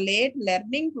they are late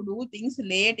learning to do things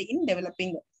late in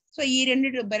developing. So ఈ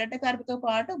రెండు బెరటా carb తో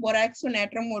పాటు borax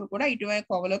నాట్రమూర్ కూడా ఇటువైపు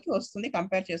కోవలోకి వస్తుంది,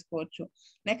 compare చేసుకోవచ్చు.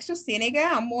 Next సెనెగా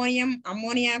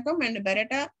అమ్మోనియాకం and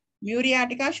బెరటా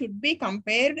మ్యూరియాటికా should be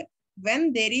compared when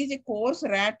there is a coarse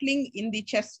rattling in the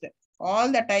chest all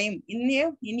the time in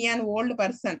an old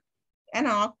person, an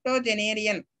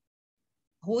octogenarian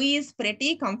who is pretty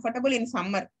comfortable in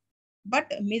summer but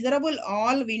miserable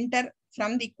all winter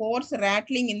from the coarse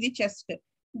rattling in the chest.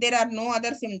 There are no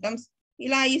other symptoms.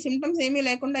 ఇలా ఈ symptoms ఏమీ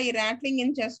లేకుండా ఈ rattling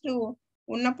in chest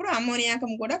ఉన్నప్పుడు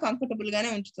అమ్మోనియాకం కూడా comfortable గానే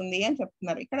ఉంచుతుంది అని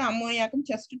చెప్తున్నారు. ఇక్కడ అమ్మోనియాకం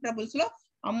చెస్ట్ ట్రబుల్స్ లో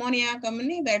అమ్మోనియాకం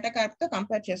ని బెరటా కార్బ్ తో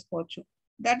కంపేర్ చేసుకోవచ్చు.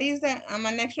 దట్ ఈస్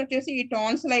నెక్స్ట్ వచ్చేసి ఈ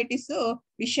టాన్సిలైటిస్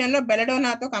విషయంలో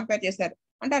బెలడోనాతో కంపేర్ చేశారు.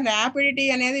 అంటే ర్యాపిడిటీ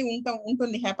అనేది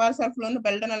ఉంటుంది హెపార్ సల్ఫ్ లోను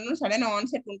బెల్డోనాలోను సడన్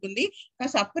ఆన్సెట్ ఉంటుంది,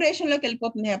 సప్యురేషన్ లోకి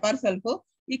వెళ్ళిపోతుంది హెపార్ సల్ఫ్.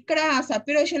 ఇక్కడ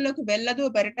సప్యురేషన్ లోకి వెళ్ళదు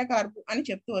బెరటా కార్బ్ అని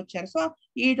చెప్తూ వచ్చారు. సో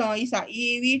ఈ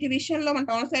వీటి విషయంలో మన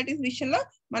టాన్సిలైటిస్ విషయంలో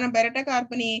మనం బెరటా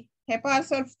కార్బ్ ని హెపార్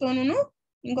సల్ఫ్ తోను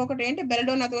ఇంకొకటి ఏంటి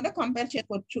బెల్డోనాతో కూడా కంపేర్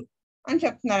చేసుకోవచ్చు అని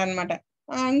చెప్తున్నారు అనమాట.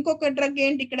 ఇంకొక డ్రగ్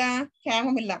ఏంటి ఇక్కడ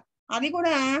క్యామమిల్లా. అది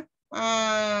కూడా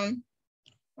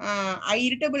ఆ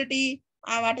ఇరిటబిలిటీ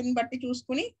వాటిని బట్టి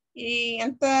చూసుకుని ఈ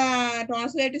ఎంత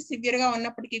టాన్సిలైటిస్ సివియర్ గా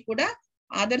ఉన్నప్పటికీ కూడా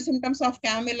అదర్ సిమ్టమ్స్ ఆఫ్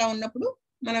క్యామమిల్లా ఉన్నప్పుడు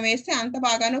మనం వేస్తే అంత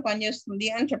బాగానే పనిచేస్తుంది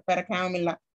అని చెప్పారు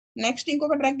క్యామమిల్లా. నెక్స్ట్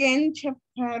ఇంకొక డ్రగ్ ఏం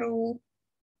చెప్పారు,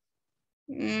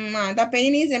 the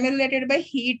pain is emulated by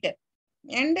heat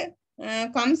and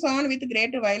comes on with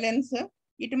great violence.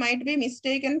 It might be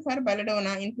mistaken for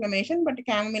belladonna inflammation but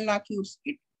క్యామమిల్లా cures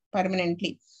it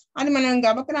permanently. అది మనం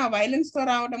గబక్కన వైలెన్స్ తో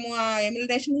రావడము, ఆ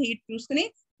ఎమ్యులేషన్ హీట్ చూసుకుని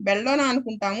బెల్డోనా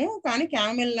అనుకుంటాము, కానీ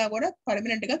క్యామమిల్లా కూడా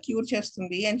పర్మనెంట్ గా క్యూర్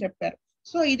చేస్తుంది అని చెప్పారు.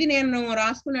 సో ఇది నేను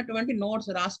రాసుకున్నటువంటి నోట్స్,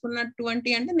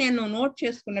 అంటే నేను నోట్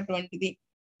చేసుకున్నటువంటిది.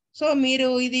 సో మీరు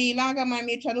ఇది ఇలాగా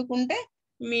మీరు చదువుకుంటే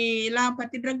మీ ఇలా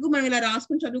ప్రతి డ్రగ్ మనం ఇలా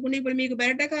రాసుకుని చదువుకుంటే ఇప్పుడు మీకు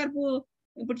బెరటా కార్బ్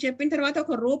ఇప్పుడు చెప్పిన తర్వాత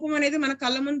ఒక రూపం అనేది మన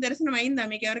కళ్ళ ముందు దర్శనం అయిందా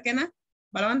మీకు ఎవరికైనా?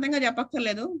 బలవంతంగా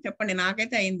చెప్పక్కర్లేదు, చెప్పండి,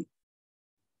 నాకైతే అయింది.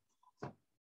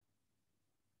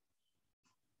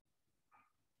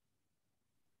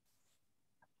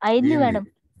 అయింది మేడం.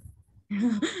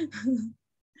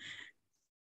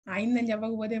 అయిందని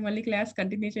చెప్పకపోతే మళ్ళీ క్లాస్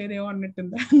కంటిన్యూ చేయదేమో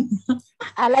అన్నట్టుందా?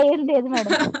 అలా ఏం లేదు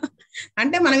మేడం.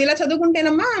 అంటే మనం ఇలా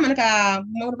చదువుకుంటేనమ్మా మనకు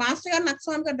మాస్టర్ గారు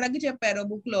నక్సాంక డ్రగ్ చెప్పారు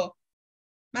బుక్ లో,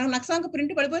 మనకు నక్సాంక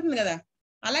ప్రింట్ పడిపోతుంది కదా,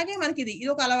 అలాగే మనకి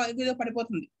ఇది ఒక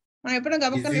పడిపోతుంది. మనం ఎప్పుడైనా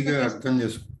గబక్కన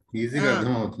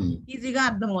ఈజీగా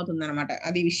అర్థమవుతుంది అనమాట,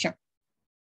 అది విషయం.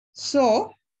 సో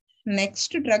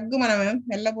నెక్స్ట్ డ్రగ్ మనం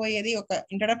వెళ్ళబోయేది ఒక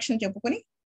ఇంట్రడక్షన్ చెప్పుకొని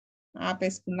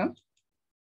ఆపేసుకుందాం.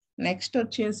 నెక్స్ట్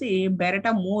వచ్చేసి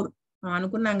బెరటా మూర్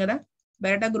అనుకున్నాం కదా,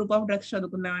 బెరటా గ్రూప్ ఆఫ్ డ్రగ్స్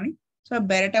చదువుకుందామని. సో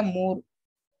బెరటా మూర్,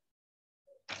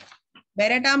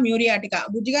 బెరటా మ్యూరియాటికా.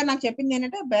 బుజ్జి గారు నాకు చెప్పింది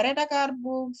ఏంటంటే బెరటా carb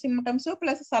symptoms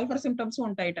plus sulphur symptoms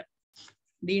ఉంటాయట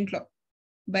దీంట్లో.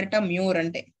 బెరటా మ్యూర్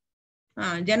అంటే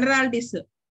జనరాలిటీస్,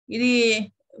 ఇది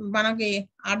మనకి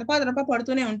అడపా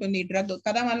పడుతూనే ఉంటుంది ఈ డ్రగ్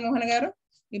కదా మన్మోహన్ గారు.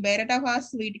 ఈ బెరటా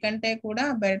ఫాస్ వీటికంటే కూడా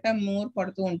బెరటా మూర్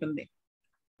పడుతూ ఉంటుంది.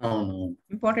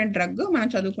 ఇంపార్టెంట్ డ్రగ్, మనం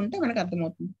చదువుకుంటే మనకు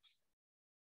అర్థమవుతుంది.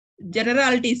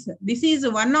 Generalities. This is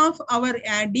one of our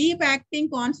deep acting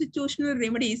constitutional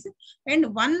remedies and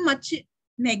one much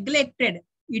neglected.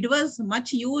 It was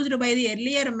much used by the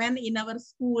earlier men in our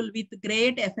school with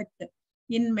great effect.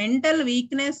 In mental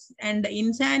weakness and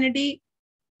insanity,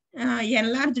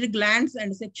 enlarged glands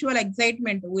and sexual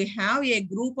excitement, we have a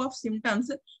group of symptoms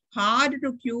hard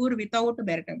to cure without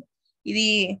Baryta. ఇది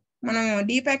మనం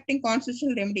deep acting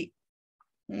constitutional remedy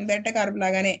బెరటా carb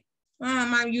లాగానే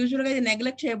మనం usual గా ఇది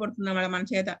neglect చేయబడుతుంది అన్నమాట మన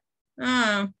చేత.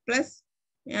 ప్లస్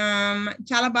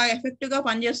చాలా బాగా ఎఫెక్టివ్ గా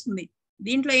పనిచేస్తుంది.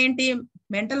 దీంట్లో ఏంటి,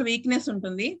 మెంటల్ వీక్నెస్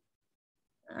ఉంటుంది,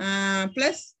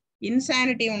 ప్లస్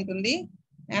ఇన్సానిటీ ఉంటుంది,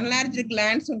 ఎన్లార్జ్డ్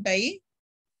గ్లాండ్స్ ఉంటాయి,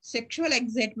 సెక్షువల్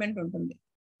ఎగ్జైట్మెంట్ ఉంటుంది.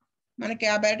 మనకి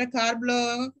ఆ బెరటా కార్బ్ లో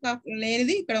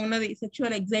లేనిది ఇక్కడ ఉన్నది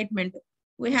sexual excitement.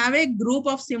 we have a group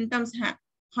of symptoms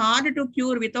hard to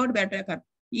cure without Baryta Carb.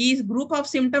 ఈ గ్రూప్ ఆఫ్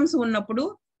సిమ్టమ్స్ ఉన్నప్పుడు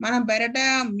మనం Baryta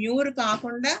Mur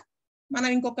కాకుండా మనం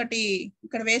ఇంకొకటి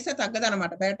ఇక్కడ వేస్తే తగ్గదు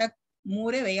అనమాట, Baryta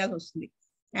Mur వేయాల్సి వస్తుంది.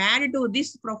 Add to this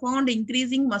profound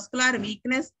increasing muscular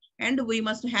weakness and we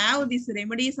must have this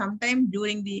remedy sometime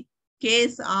during the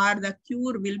case or the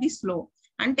cure will be slow.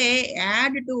 అంటే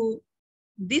add to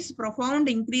this profound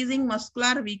increasing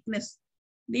muscular weakness,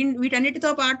 వీటన్నిటితో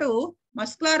పాటు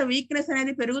muscular weakness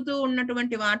అనేది పెరుగుతూ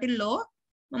ఉన్నటువంటి వాటిల్లో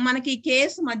మనకి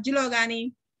case మధ్యలో కానీ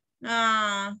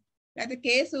లేకపోతే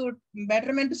కేసు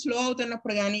బెటర్మెంట్ స్లో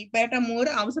అవుతున్నప్పుడు కానీ Baryta Mur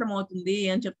అవసరం అవుతుంది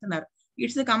అని చెప్తున్నారు.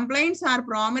 It's complaints are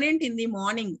prominent in the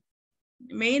morning,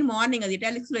 main morning, అది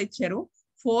ఇటాలిక్స్ లో ఇచ్చారు.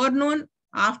 Forenoon,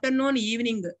 afternoon,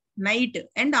 evening, night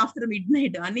and after mid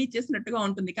night అన్ని ఇచ్చేసినట్టుగా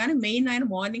ఉంటుంది, కానీ మెయిన్ ఆయన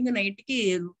మార్నింగ్ నైట్ కి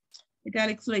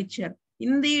ఇటాలిక్స్ లో ఇచ్చారు.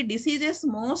 In the diseases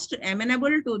most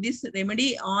amenable to this remedy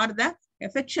are the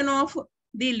affection of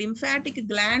the lymphatic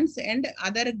glands and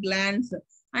other glands.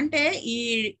 అంటే ఈ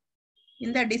in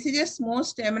the diseases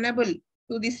most amenable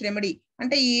to this remedy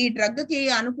అంటే ఈ డ్రగ్ కి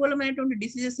అనుకూలమైనటువంటి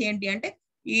డిసీజెస్ ఏంటి అంటే,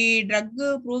 ఈ డ్రగ్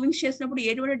ప్రూవింగ్ చేసినప్పుడు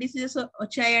ఎటువంటి డిసీజెస్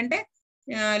వచ్చాయంటే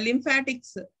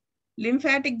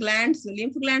లింఫాటిక్ గ్లాండ్స్,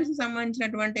 లింఫ్ గ్లాండ్స్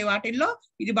సంబంధించినటువంటి వాటిల్లో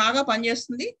ఇది బాగా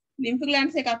పనిచేస్తుంది. లింఫ్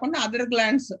గ్లాండ్సే కాకుండా అదర్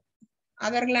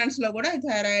గ్లాండ్స్ లో కూడా,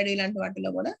 థైరాయిడ్ ఇలాంటి వాటిలో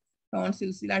కూడా,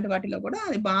 టౌన్సిల్స్ ఇలాంటి వాటిలో కూడా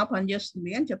అది బాగా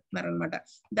పనిచేస్తుంది అని చెప్తున్నారు అనమాట.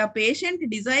 The patient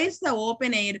desires the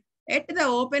open air at the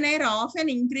open air often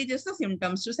increases the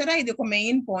symptoms. చూసారా, ఇది ఒక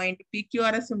మెయిన్ పాయింట్,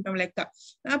 PQRS సిమ్టమ్ లెక్క.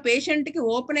 పేషెంట్ కి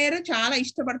ఓపెన్ ఎయిర్ చాలా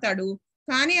ఇష్టపడతాడు,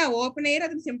 కానీ ఆ ఓపెన్ ఎయిర్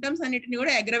అతని సిమ్టమ్స్ అన్నిటిని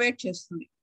కూడా అగ్రవేట్ చేస్తుంది.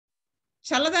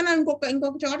 చల్లదనం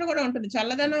ఇంకొక చోట కూడా ఉంటుంది.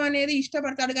 చల్లదనం అనేది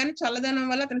ఇష్టపడతాడు, కానీ చల్లదనం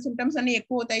వల్ల అతని సిమ్టమ్స్ అన్ని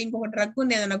ఎక్కువ అవుతాయి. ఇంకొక డ్రగ్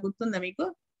ఉంది, ఏదైనా గుర్తుందా మీకు?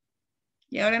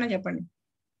 ఎవరైనా చెప్పండి.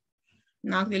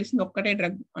 నాకు తెలిసింది ఒక్కటే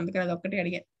డ్రగ్, అందుకని అది ఒక్కటే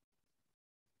అడిగాను.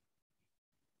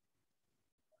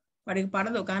 వాడికి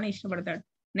పడదు కానీ ఇష్టపడతాడు,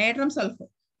 నేట్రమ్ సల్ఫర్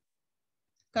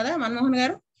కదా మన్మోహన్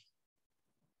గారు?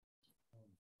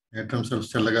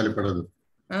 చల్లగాలి పడదు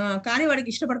కానీ వాడికి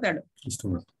ఇష్టపడతాడు,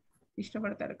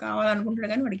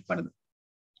 కావాలనుకుంటాడు కానీ వాడికి పడదు,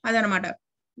 అదనమాట.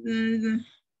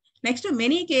 Next,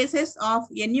 many cases of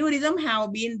aneurysm have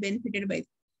been benefited by.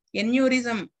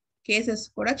 Aneurysm cases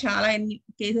కూడా, చాలా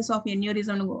కేసెస్ ఆఫ్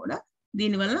ఎన్యూరిజం కూడా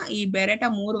దీనివల్ల ఈ Baryta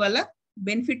Mur వల్ల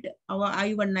బెనిఫిట్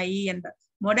అయి ఉన్నాయి అంట.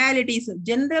 Modalities,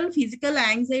 general physical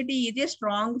anxiety is a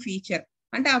strong feature.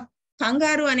 అంటే ఆ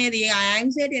కంగారు అనేది, ఆ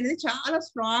యాంగ్జైటీ అనేది చాలా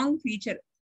strong feature.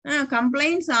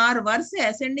 Complaints are verse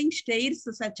ascending stairs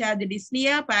such as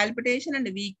dyspnoea, palpitation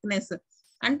and weakness.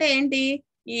 అంటే ఏంటి,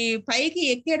 ఈ పైకి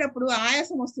ఎక్కేటప్పుడు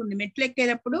ఆయాసం వస్తుంది, మెట్లు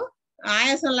ఎక్కేటప్పుడు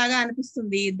ఆయాసం లాగా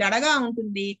అనిపిస్తుంది, దడగా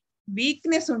ఉంటుంది,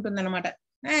 వీక్నెస్ ఉంటుంది అనమాట,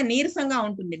 నీరసంగా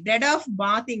ఉంటుంది. డెడ్ ఆఫ్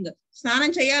బాతింగ్,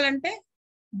 స్నానం చేయాలంటే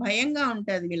భయంగా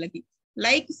ఉంటుంది వీళ్ళకి.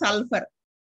 లైక్ సల్ఫర్,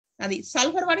 అది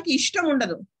సల్ఫర్ వాడికి ఇష్టం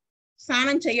ఉండదు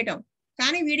స్నానం చేయటం,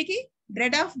 కానీ వీడికి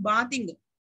డ్రెడ్ ఆఫ్ బాతింగ్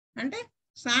అంటే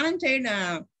స్నానం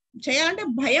చేయాలంటే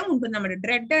భయం ఉంటుంది అన్నమాట.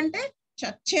 డ్రెడ్ అంటే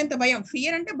చచ్చేంత భయం,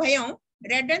 ఫియర్ అంటే భయం,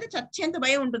 డ్రెడ్ అంటే చచ్చేంత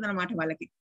భయం ఉంటుంది అనమాట వాళ్ళకి.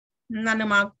 నన్ను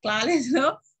మా కాలేజ్లో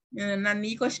నన్ను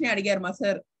ఈ క్వశ్చన్ అడిగారు మా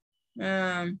sir,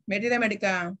 materia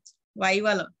medica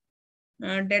వైవాలో.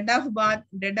 Dead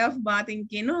of bathing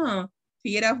కిను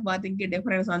fear of bathing కి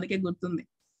డిఫరెన్స్, అందుకే గుర్తుంది.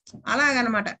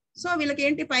 అలాగనమాట. సో వీళ్ళకి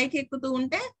ఏంటి, పైకి ఎక్కుతూ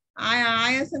ఉంటే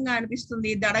ఆయాసంగా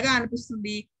అనిపిస్తుంది, దడగా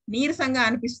అనిపిస్తుంది, నీరసంగా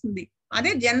అనిపిస్తుంది.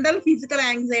 అదే జనరల్ ఫిజికల్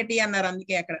యాంగ్జైటీ అన్నారు,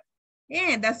 అందుకే అక్కడ.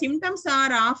 The symptoms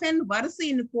are often verse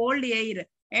in cold air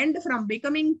and from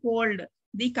becoming cold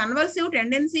the convulsive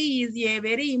tendency is a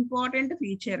very important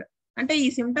feature. అంటే ఈ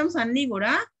సిమ్టమ్స్ అన్ని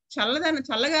కూడా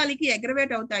చల్లగాలికి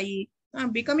అగ్రవేట్ అవుతాయి,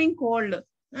 బికమింగ్ కోల్డ్,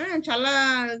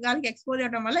 చల్లగాలికి ఎక్స్పోజ్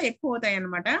అవడం వల్ల ఎక్కువ అవుతాయి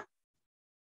అన్నమాట.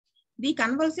 ది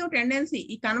కన్వల్సివ్ టెండెన్సీ,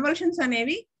 ఈ కన్వల్షన్స్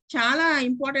అనేవి చాలా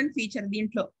ఇంపార్టెంట్ ఫీచర్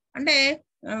దీంట్లో. అంటే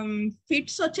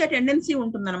ఫిట్స్ వచ్చే టెండెన్సీ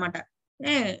ఉంటుందన్నమాట.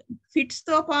 ఫిట్స్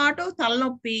తో పాటు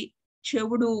తలనొప్పి,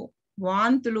 చెవుడు,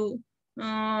 వాంతులు,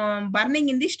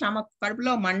 బర్నింగ్ ఇన్ ది స్టమక్,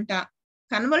 కడుపులో మంట,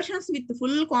 convulsions with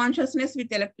full consciousness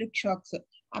with electric shocks.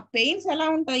 ఆ పెయిన్స్ ఎలా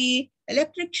ఉంటాయి,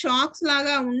 ఎలక్ట్రిక్ షాక్స్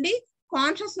లాగా ఉండి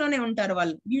కాన్షియస్ లోనే ఉంటారు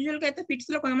వాళ్ళు. యూజువల్ గా అయితే ఫిట్స్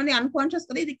లో కొంతమంది అన్కాన్షియస్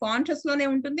కదా, ఇది కాన్షియస్ లోనే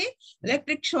ఉంటుంది.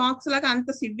 ఎలక్ట్రిక్ షాక్స్ లాగా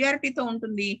అంత సివియారిటీతో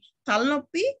ఉంటుంది.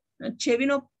 తలనొప్పి, చెవి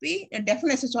నొప్పి,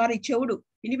 చెవుడు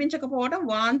వినిపించకపోవడం,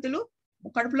 వాంతులు,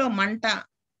 కడుపులో మంట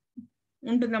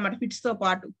ఉంటుందన్నమాట ఫిట్స్ తో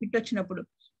పాటు. ఫిట్ వచ్చినప్పుడు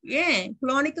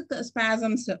clonic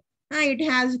spasms. It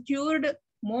has cured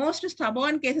most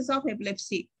stubborn cases of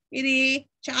epilepsy. ఇది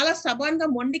చాలా స్టబాన్ గా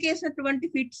మొండికేసినటువంటి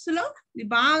ఫిట్స్ లో ఇది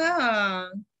బాగా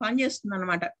పనిచేస్తుంది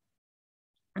అనమాట,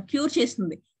 క్యూర్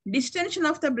చేస్తుంది. Distension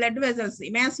of the blood vessels,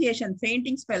 ఇమాసియేషన్,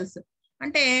 fainting spells.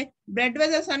 అంటే బ్లడ్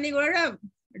వెజల్స్ అన్ని కూడా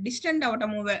డిస్టెంట్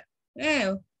అవటము,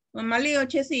 మళ్ళీ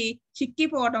వచ్చేసి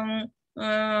చిక్కిపోవటం,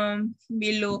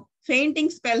 వీళ్ళు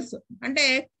ఫెయింటింగ్ స్పెల్స్ అంటే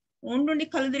ఉండి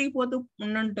కళ్ళు తిరిగిపోతూ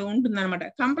ఉంటుంది అనమాట.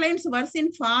 Complaints verse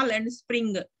in fall and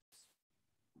spring.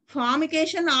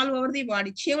 Fornication all over the body,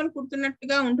 చీమలు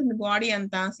కుడుతున్నట్టుగా ఉంటుంది బాడీ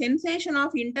అంతా. సెన్సేషన్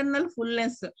ఆఫ్ ఇంటర్నల్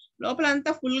ఫుల్నెస్,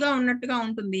 లోపలంతా ఫుల్ గా ఉన్నట్టుగా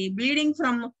ఉంటుంది. Bleeding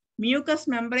from mucus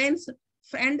membranes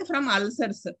and from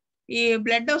ulcers, ఈ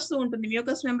బ్లడ్ వస్తూ ఉంటుంది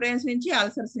మ్యూకస్ మెంబ్రెయిన్స్ నుంచి,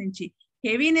 అల్సర్స్ నుంచి.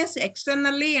 Heaviness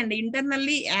externally and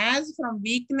internally as from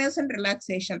weakness and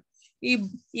relaxation,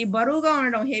 ఈ బరువుగా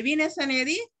ఉండడం, హెవీనెస్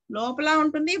అనేది లోపల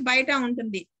ఉంటుంది బయట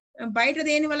ఉంటుంది. బయట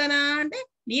దేని వలన అంటే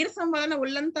నీరసం వలన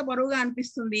ఒళ్ళంతా బరువుగా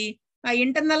అనిపిస్తుంది. ఆ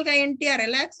ఇంటర్నల్ గా ఏంటి, ఆ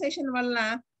రిలాక్సేషన్ వలన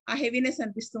ఆ హెవీనెస్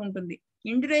అనిపిస్తూ ఉంటుంది.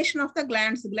 ఇండ్యురేషన్ ఆఫ్ ద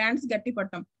గ్లాండ్స్ గట్టి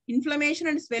పట్టడం. Inflammation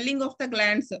and swelling of the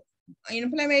glands,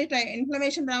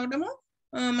 inflammation రావటము,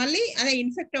 మళ్ళీ అదే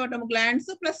ఇన్ఫెక్ట్ అవటము గ్లాండ్స్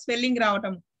ప్లస్ స్వెల్లింగ్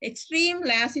రావటము. ఎక్స్ట్రీమ్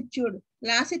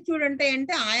లాసిట్యూడ్ అంటే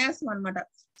ఆయాసం అన్నమాట.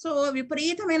 సో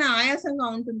విపరీతమైన ఆయాసంగా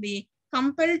ఉంటుంది.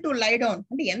 కంపెల్ టు లై డౌన్,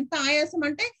 అంటే ఎంత ఆయాసం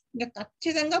అంటే ఇంకా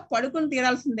ఖచ్చితంగా పడుకుని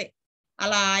తీరాల్సిందే,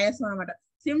 అలా ఆయాసం అనమాట.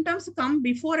 Symptoms come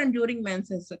before and during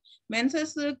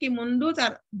menses కి ముందు,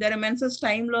 మెన్సెస్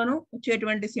టైంలోను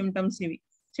వచ్చేటువంటి సిమ్టమ్స్ ఇవి.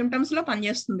 సిమ్టమ్స్ లో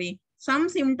పనిచేస్తుంది. Some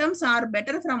symptoms are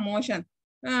better from motion,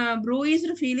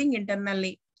 bruised feeling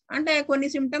internally, అంటే కొన్ని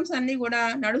సిమ్టమ్స్ అన్ని కూడా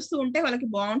నడుస్తూ ఉంటే వాళ్ళకి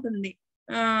బాగుంటుంది.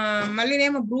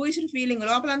 మళ్ళీనేమో బ్రూయిజ్డ్ ఫీలింగ్,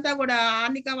 లోపలంతా కూడా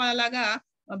ఆర్నిక వాళ్ళలాగా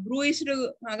బ్రూయిజ్డ్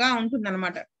గా ఉంటుంది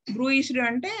అనమాట. బ్రూయిజ్డ్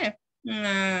అంటే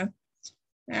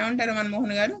ఏమంటారు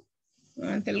మన్మోహన్ గారు,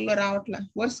 తెలుగులో రావట్లా,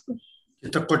 వర్స్కు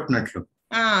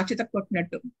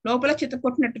చితక్కొట్టినట్టు, లోపల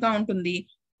చితక్కొట్టినట్టుగా ఉంటుంది.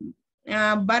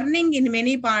 Burning in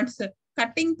many parts,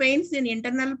 cutting pains in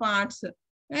internal parts,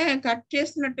 cut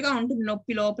చేస్తున్నట్టుగా ఉంటుంది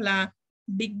నొప్పి లోపల.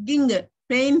 Digging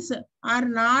pains are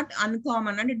not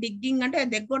uncommon, అంటే డిగ్గింగ్ అంటే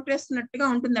దగ్గొట్టేస్తున్నట్టుగా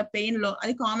ఉంటుంది ఆ పెయిన్ లో,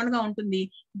 అది కామన్ గా ఉంటుంది.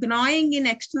 గ్నాయింగ్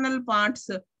ఇన్ ఎక్స్టర్నల్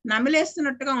పార్ట్స్,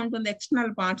 నమిలేస్తున్నట్టుగా ఉంటుంది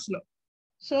ఎక్స్టర్నల్ పార్ట్స్ లో.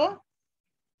 సో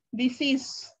దిస్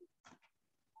ఈస్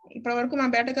ఇప్పటి వరకు మా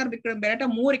బెరటా కార్బ్ ఇక్కడ, బెరటా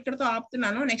మూర్ ఇక్కడతో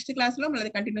ఆపుతున్నాను. నెక్స్ట్ క్లాస్ లో మళ్ళీ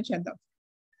కంటిన్యూ చేద్దాం.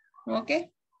 ఓకే.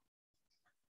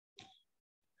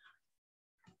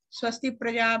 స్వస్తి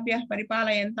ప్రజాభ్యః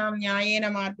పరిపాలయంతాం న్యాయేన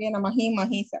మార్గేణ మహీం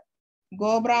మహీస.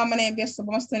 గోబ్రాహ్మణేభ్యః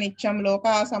శుభమస్తు నిత్యం.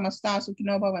 లోకా సమస్తా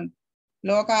సుఖినో భవంతు.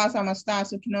 లోకా సమస్తా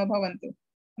సుఖినో భవంతు.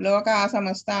 లోకా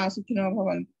సమస్తా సుఖినో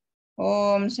భవంతు.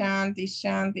 ఓం శాంతి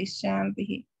శాంతి శాంతి.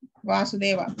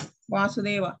 వాసుదేవ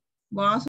వాసుదేవ వాసు